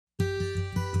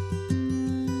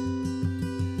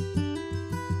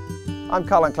I'm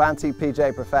Colin Clancy,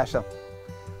 PGA professional.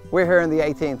 We're here in the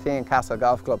 18th Tee in Castle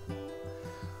Golf Club.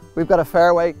 We've got a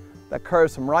fairway that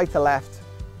curves from right to left,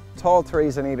 tall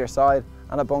trees on either side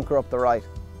and a bunker up the right.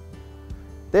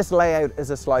 This layout is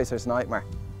a slicer's nightmare.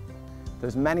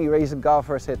 There's many reasons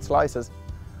golfers hit slices,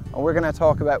 and we're going to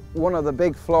talk about one of the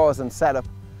big flaws in setup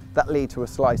that lead to a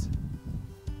slice.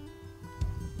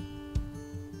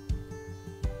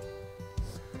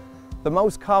 The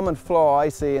most common flaw I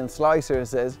see in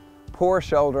slicers is poor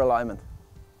shoulder alignment.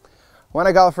 When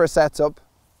a golfer sets up,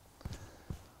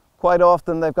 quite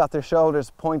often they've got their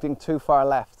shoulders pointing too far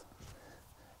left.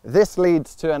 This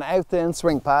leads to an out-to-in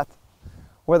swing path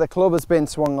where the club has been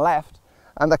swung left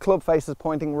and the club face is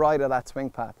pointing right at that swing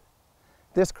path.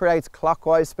 This creates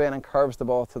clockwise spin and curves the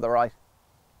ball to the right.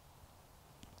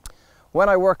 When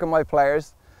I work on my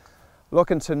players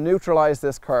looking to neutralize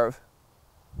this curve,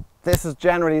 this is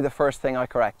generally the first thing I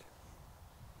correct.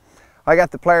 I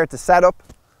get the player to set up,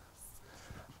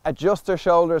 adjust their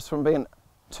shoulders from being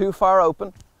too far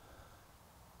open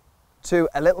to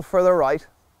a little further right.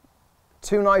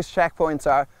 Two nice checkpoints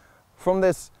are, from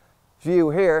this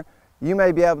view here, you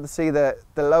may be able to see the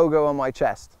logo on my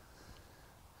chest.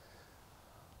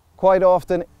 Quite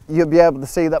often you'll be able to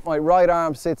see that my right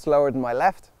arm sits lower than my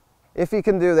left. If you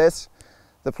can do this,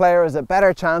 the player has a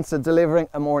better chance of delivering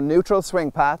a more neutral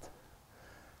swing path,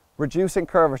 reducing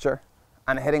curvature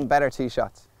and hitting better tee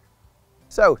shots.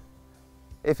 So,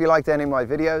 if you liked any of my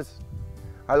videos,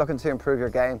 are looking to improve your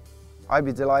game, I'd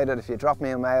be delighted if you drop me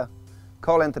a mail,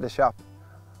 call into the shop,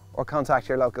 or contact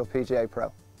your local PGA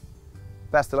pro.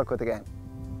 Best of luck with the game.